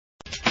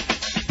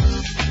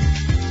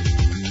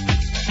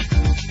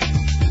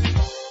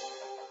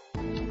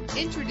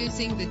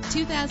Introducing the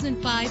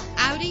 2005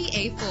 Audi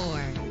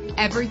A4.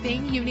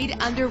 Everything you need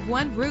under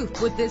one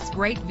roof with this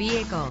great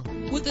vehicle.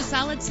 With a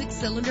solid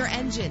 6-cylinder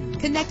engine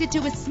connected to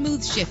a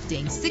smooth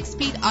shifting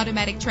 6-speed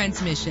automatic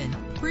transmission.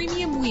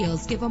 Premium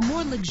wheels give a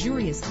more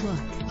luxurious look.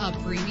 A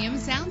premium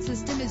sound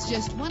system is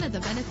just one of the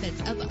benefits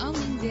of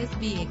owning this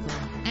vehicle.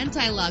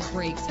 Anti-lock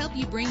brakes help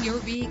you bring your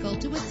vehicle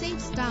to a safe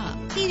stop.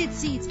 Heated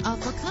seats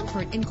offer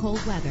comfort in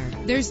cold weather.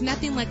 There's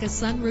nothing like a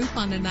sunroof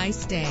on a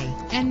nice day.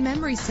 And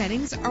memory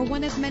settings are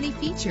one of many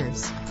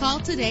features.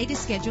 Call today to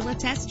schedule a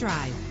test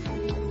drive.